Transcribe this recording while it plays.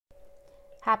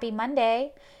Happy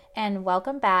Monday, and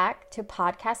welcome back to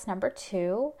podcast number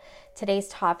 2. Today's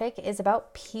topic is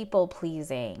about people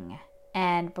pleasing.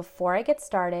 And before I get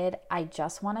started, I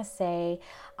just want to say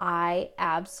I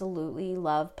absolutely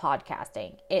love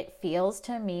podcasting. It feels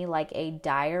to me like a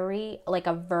diary, like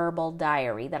a verbal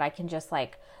diary that I can just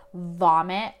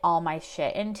vomit all my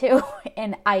shit into.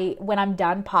 And when I'm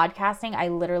done podcasting, I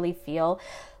literally feel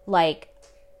like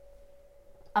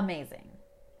amazing.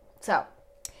 So,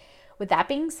 with that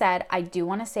being said, I do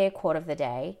want to say a quote of the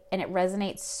day, and it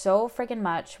resonates so friggin'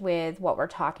 much with what we're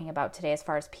talking about today as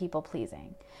far as people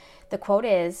pleasing. The quote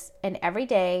is, "And every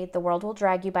day the world will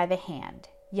drag you by the hand,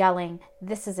 yelling,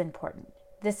 'This is important,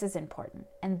 this is important,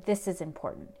 and this is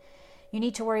important. You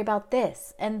need to worry about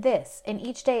this and this.' And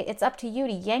each day it's up to you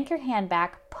to yank your hand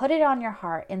back, put it on your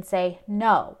heart, and say,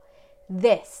 'No,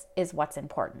 this is what's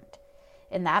important.'"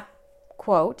 And that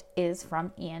quote is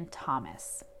from Ian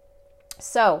Thomas.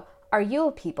 So, are you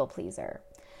a people pleaser?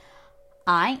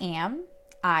 I am.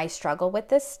 I struggle with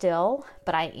this still,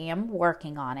 but I am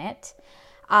working on it.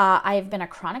 I have been a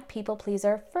chronic people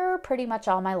pleaser for pretty much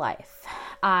all my life.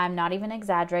 I'm not even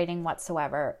exaggerating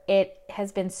whatsoever. It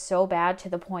has been so bad to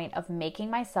the point of making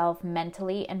myself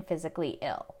mentally and physically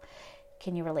ill.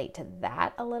 Can you relate to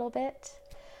that a little bit?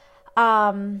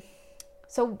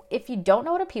 So if you don't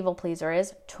know what a people pleaser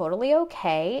is, totally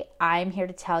okay. I'm here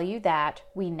to tell you that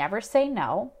we never say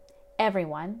no.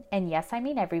 Everyone, and yes, I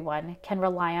mean everyone, can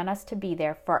rely on us to be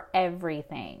there for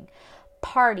everything.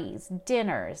 Parties,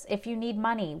 dinners, if you need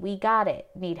money, we got it.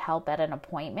 Need help at an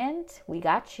appointment? We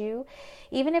got you.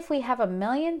 Even if we have a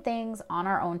million things on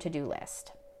our own to-do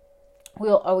list. We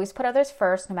will always put others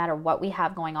first, no matter what we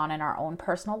have going on in our own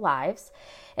personal lives.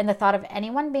 And the thought of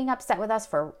anyone being upset with us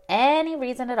for any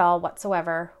reason at all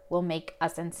whatsoever will make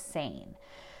us insane.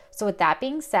 So with that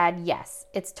being said, yes,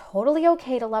 it's totally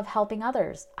okay to love helping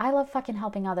others. I love fucking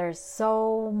helping others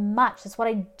so much. That's what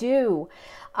I do.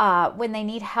 When they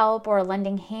need help or a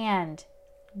lending hand,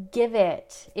 give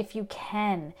it if you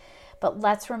can. But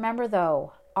let's remember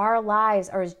though, our lives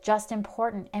are just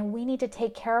important and we need to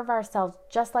take care of ourselves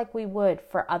just like we would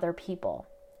for other people.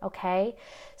 Okay?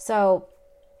 So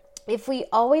if we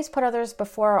always put others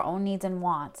before our own needs and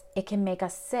wants, it can make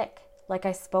us sick. Like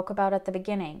I spoke about at the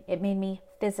beginning, it made me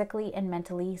physically and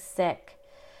mentally sick.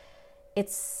 It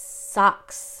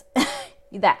sucks.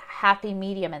 That happy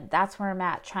medium, and that's where I'm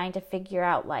at, trying to figure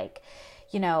out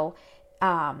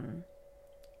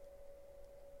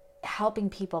helping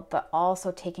people, but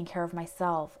also taking care of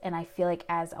myself. And I feel like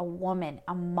as a woman,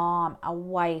 a mom, a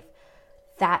wife,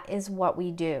 that is what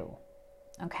we do.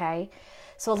 Okay.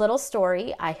 So a little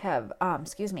story. I have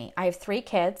 3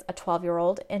 kids, a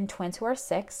 12-year-old and twins who are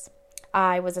 6.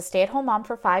 I was a stay-at-home mom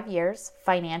for 5 years.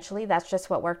 Financially, that's just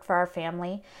what worked for our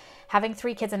family. Having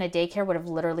 3 kids in a daycare would have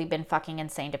literally been fucking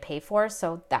insane to pay for.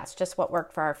 So that's just what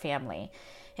worked for our family.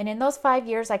 And in those 5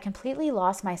 years, I completely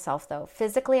lost myself though.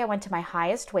 Physically, I went to my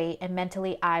highest weight, and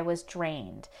mentally, I was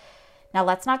drained. Now,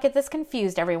 let's not get this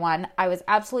confused, everyone. I was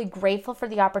absolutely grateful for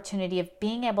the opportunity of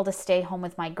being able to stay home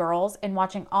with my girls and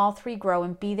watching all 3 grow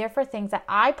and be there for things that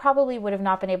I probably would have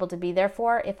not been able to be there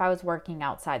for if I was working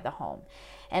outside the home.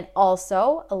 And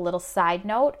also, a little side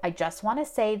note, I just want to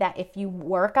say that if you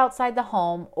work outside the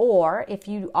home or if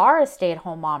you are a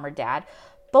stay-at-home mom or dad,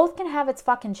 both can have its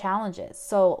fucking challenges.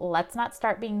 So let's not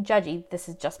start being judgy. This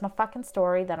is just my fucking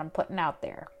story that I'm putting out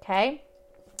there, okay?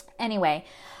 Anyway,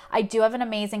 I do have an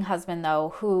amazing husband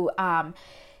though who,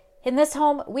 in this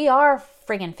home, we are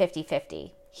friggin'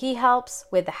 50-50. He helps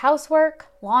with the housework,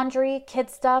 laundry, kid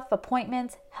stuff,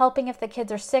 appointments, helping if the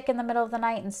kids are sick in the middle of the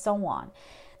night, and so on.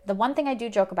 The one thing I do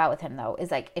joke about with him though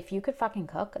is if you could fucking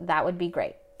cook, that would be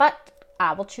great. But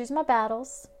I will choose my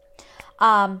battles.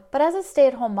 But as a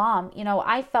stay-at-home mom,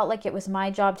 I felt like it was my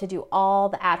job to do all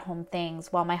the at-home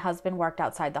things while my husband worked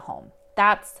outside the home.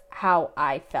 That's how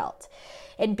I felt.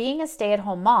 And being a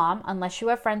stay-at-home mom, unless you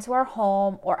have friends who are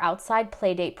home or outside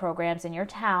play date programs in your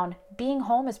town, being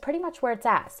home is pretty much where it's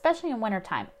at, especially in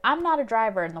wintertime. I'm not a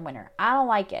driver in the winter. I don't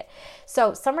like it.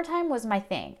 So summertime was my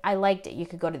thing. I liked it. You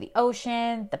could go to the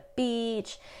ocean, the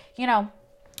beach,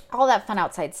 all that fun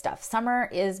outside stuff. Summer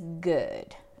is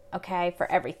good, okay, for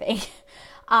everything.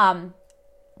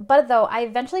 But though I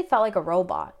eventually felt like a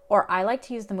robot, or I like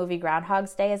to use the movie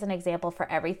Groundhog's Day as an example for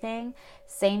everything.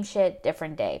 Same shit,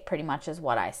 different day, pretty much is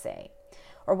what I say,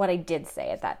 or what I did say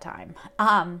at that time.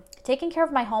 Taking care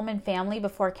of my home and family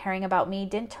before caring about me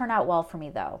didn't turn out well for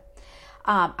me though.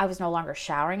 I was no longer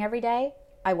showering every day.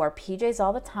 I wore PJs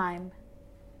all the time,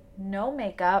 no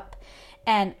makeup.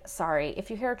 And sorry,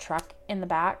 if you hear a truck in the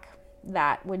back,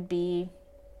 that would be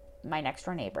my next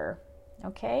door neighbor.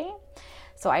 Okay?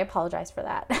 So I apologize for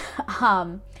that.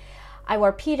 I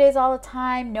wore PJs all the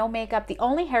time, no makeup. The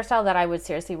only hairstyle that I would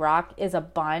seriously rock is a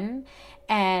bun.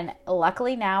 And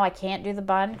luckily now I can't do the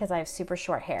bun because I have super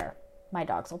short hair. My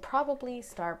dogs will probably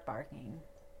start barking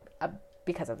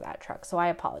because of that truck. So I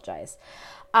apologize.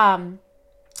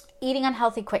 Eating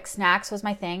unhealthy quick snacks was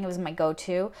my thing. It was my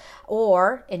go-to.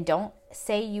 And don't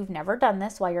say you've never done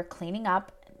this while you're cleaning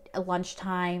up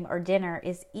lunchtime or dinner,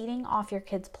 is eating off your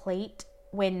kid's plate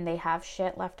when they have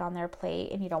shit left on their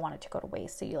plate and you don't want it to go to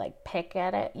waste. So you like pick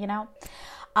at it, you know?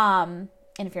 And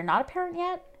if you're not a parent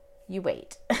yet, you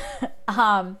wait.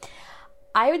 I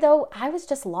was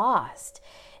just lost.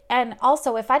 And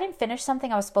also, if I didn't finish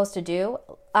something I was supposed to do,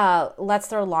 let's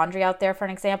throw laundry out there for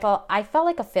an example, I felt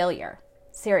like a failure.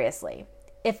 Seriously.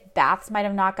 If baths might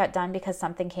have not got done because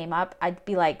something came up, I'd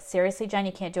be like, seriously, Jen,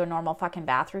 you can't do a normal fucking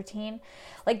bath routine.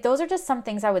 Like, those are just some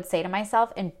things I would say to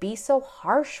myself and be so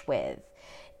harsh with.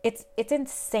 It's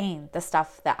insane, the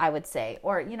stuff that I would say.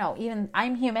 Or, you know, even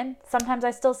I'm human. Sometimes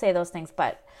I still say those things,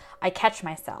 but I catch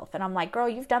myself and I'm like, girl,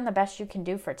 you've done the best you can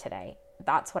do for today.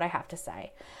 That's what I have to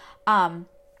say.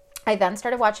 I then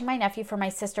started watching my nephew for my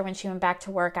sister when she went back to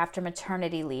work after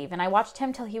maternity leave. And I watched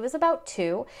him till he was about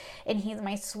 2. And he's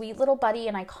my sweet little buddy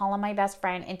and I call him my best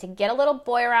friend. And to get a little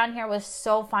boy around here was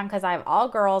so fun because I have all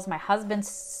girls. My husband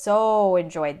so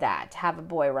enjoyed that, to have a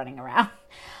boy running around.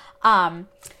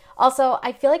 Also,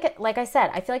 I feel like I said,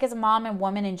 I feel like as a mom and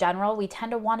woman in general, we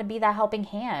tend to want to be that helping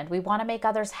hand. We want to make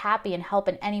others happy and help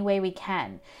in any way we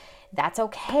can. That's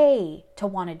okay to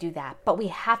want to do that, but we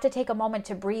have to take a moment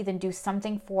to breathe and do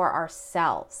something for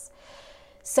ourselves.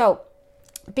 So,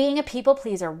 being a people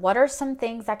pleaser, what are some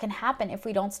things that can happen if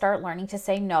we don't start learning to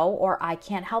say no, or I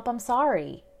can't help, I'm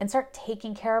sorry, and start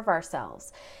taking care of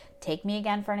ourselves? Take me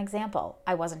again for an example.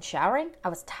 I wasn't showering. I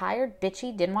was tired,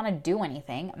 bitchy, didn't want to do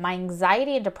anything. My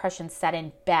anxiety and depression set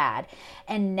in bad.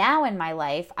 And now in my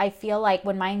life, I feel like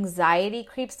when my anxiety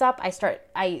creeps up,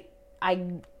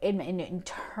 I'm an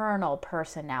internal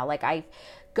person now. Like, I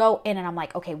go in and I'm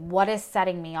like, okay, what is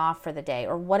setting me off for the day?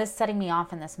 Or what is setting me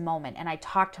off in this moment? And I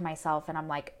talk to myself and I'm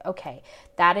like, okay,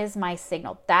 that is my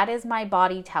signal. That is my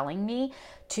body telling me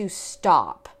to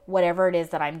stop whatever it is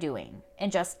that I'm doing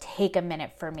and just take a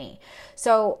minute for me.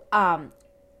 So,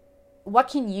 what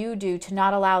can you do to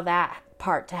not allow that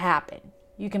part to happen?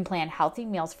 You can plan healthy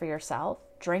meals for yourself,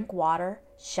 drink water,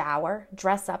 shower,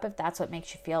 dress up if that's what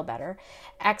makes you feel better,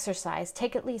 exercise,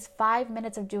 take at least 5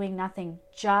 minutes of doing nothing,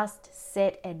 just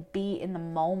sit and be in the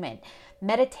moment.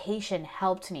 Meditation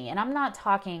helped me. And I'm not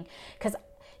talking, because,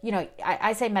 you know,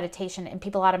 I say meditation and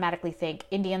people automatically think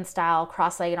Indian style,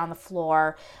 cross-legged on the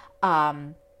floor,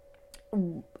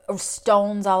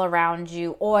 stones all around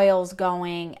you, oils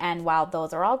going, and while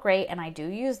those are all great, and I do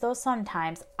use those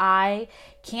sometimes, I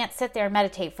can't sit there and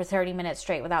meditate for 30 minutes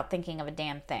straight without thinking of a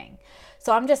damn thing.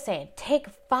 So I'm just saying, take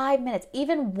 5 minutes,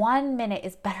 even 1 minute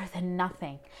is better than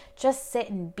nothing. Just sit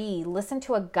and be, listen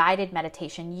to a guided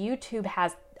meditation. YouTube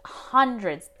has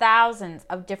hundreds, thousands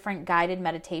of different guided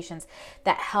meditations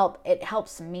that help. It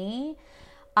helps me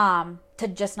to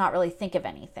just not really think of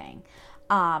anything.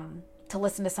 To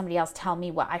listen to somebody else tell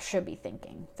me what I should be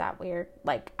thinking. Is that weird?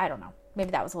 Like, I don't know.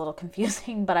 Maybe that was a little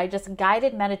confusing, but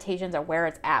guided meditations are where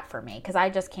it's at for me because I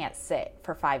just can't sit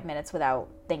for 5 minutes without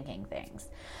thinking things.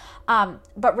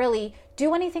 But really,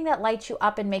 do anything that lights you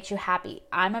up and makes you happy.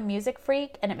 I'm a music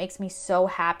freak and it makes me so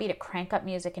happy to crank up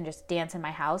music and just dance in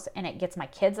my house, and it gets my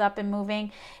kids up and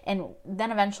moving. And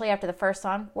then eventually after the first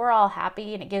song, we're all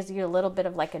happy and it gives you a little bit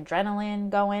of like adrenaline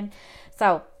going.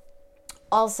 So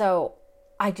also,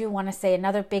 I do want to say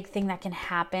another big thing that can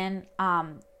happen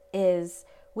is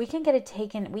we can get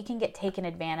taken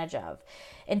advantage of.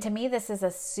 And to me, this is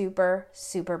a super,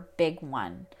 super big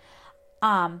one.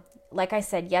 Like I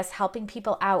said, yes, helping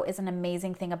people out is an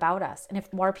amazing thing about us. And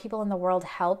if more people in the world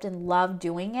helped and loved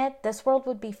doing it, this world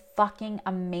would be fucking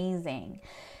amazing.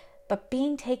 But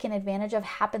being taken advantage of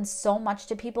happens so much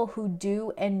to people who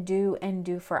do and do and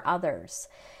do for others.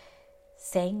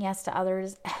 Saying yes to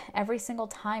others every single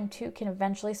time too can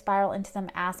eventually spiral into them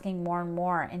asking more and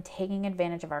more and taking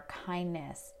advantage of our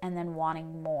kindness and then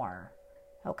wanting more.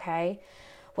 Okay?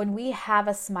 When we have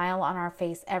a smile on our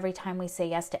face every time we say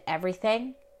yes to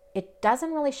everything, it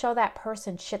doesn't really show that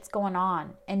person shit's going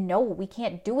on and no, we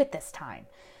can't do it this time.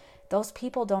 Those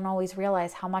people don't always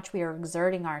realize how much we are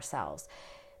exerting ourselves.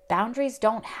 Boundaries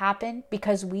don't happen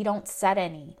because we don't set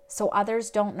any, so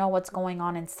others don't know what's going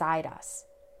on inside us.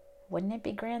 Wouldn't it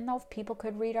be grand though if people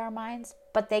could read our minds?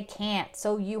 But they can't,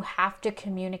 so you have to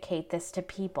communicate this to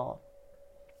people.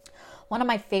 One of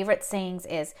my favorite sayings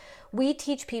is, we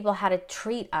teach people how to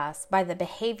treat us by the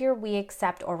behavior we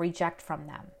accept or reject from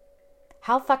them.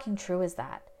 How fucking true is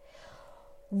that?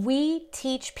 We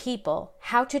teach people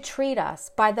how to treat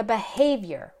us by the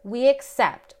behavior we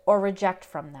accept or reject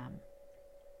from them.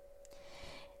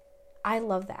 I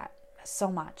love that so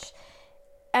much.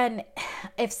 And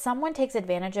if someone takes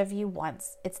advantage of you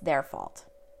once, it's their fault.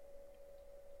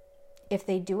 If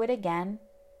they do it again,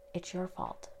 it's your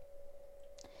fault.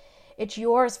 It's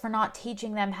yours for not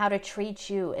teaching them how to treat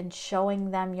you and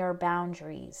showing them your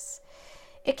boundaries.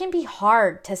 It can be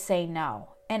hard to say no.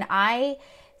 And I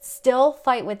still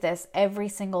fight with this every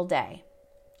single day.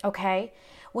 Okay?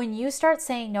 When you start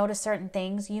saying no to certain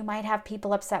things, you might have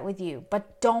people upset with you,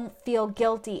 but don't feel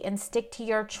guilty and stick to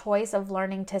your choice of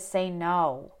learning to say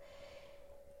no.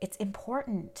 It's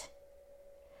important.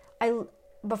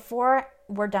 Before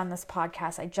we're done this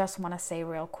podcast, I just want to say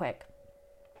real quick,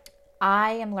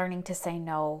 I am learning to say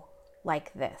no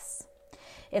like this.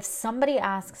 If somebody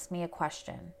asks me a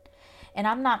question, and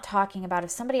I'm not talking about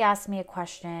if somebody asks me a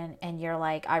question and you're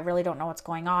like, I really don't know what's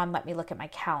going on, let me look at my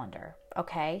calendar,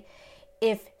 okay?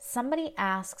 If somebody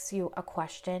asks you a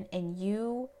question and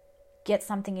you get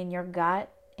something in your gut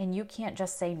and you can't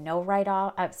just say no right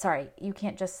off, you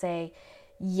can't just say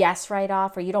yes right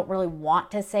off, or you don't really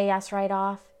want to say yes right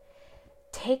off,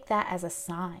 take that as a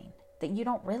sign that you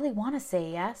don't really want to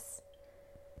say yes.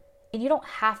 And you don't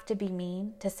have to be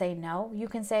mean to say no. You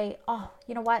can say, oh,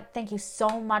 you know what? Thank you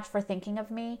so much for thinking of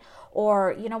me.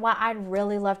 Or, you know what? I'd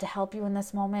really love to help you in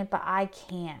this moment, but I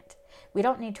can't. We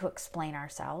don't need to explain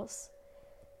ourselves.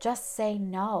 Just say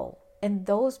no. And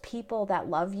those people that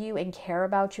love you and care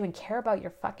about you and care about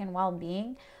your fucking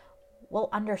well-being will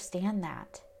understand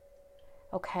that.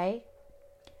 Okay?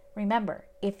 Remember,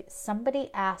 if somebody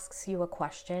asks you a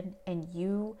question and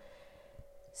you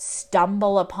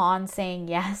stumble upon saying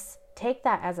yes, take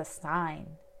that as a sign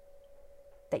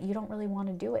that you don't really want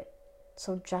to do it.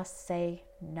 So just say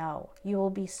no. You will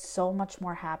be so much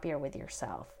more happier with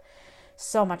yourself.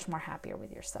 So much more happier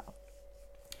with yourself.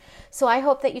 So I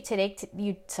hope that you take today's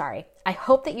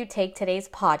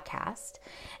podcast,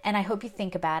 and I hope you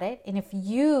think about it. And if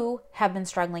you have been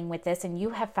struggling with this and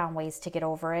you have found ways to get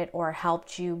over it or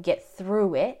helped you get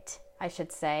through it, I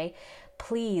should say,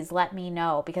 please let me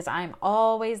know, because I'm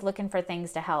always looking for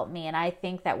things to help me. And I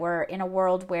think that we're in a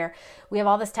world where we have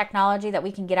all this technology that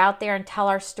we can get out there and tell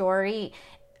our story,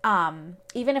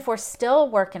 even if we're still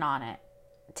working on it,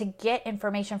 to get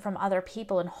information from other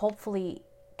people and hopefully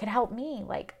can help me.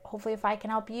 Like, hopefully if I can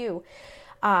help you.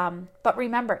 But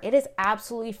remember, it is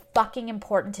absolutely fucking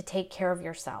important to take care of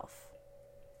yourself.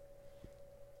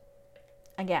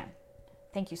 Again,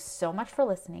 thank you so much for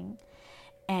listening.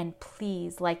 And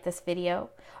please like this podcast.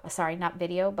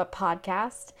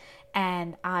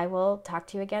 And I will talk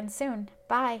to you again soon.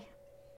 Bye.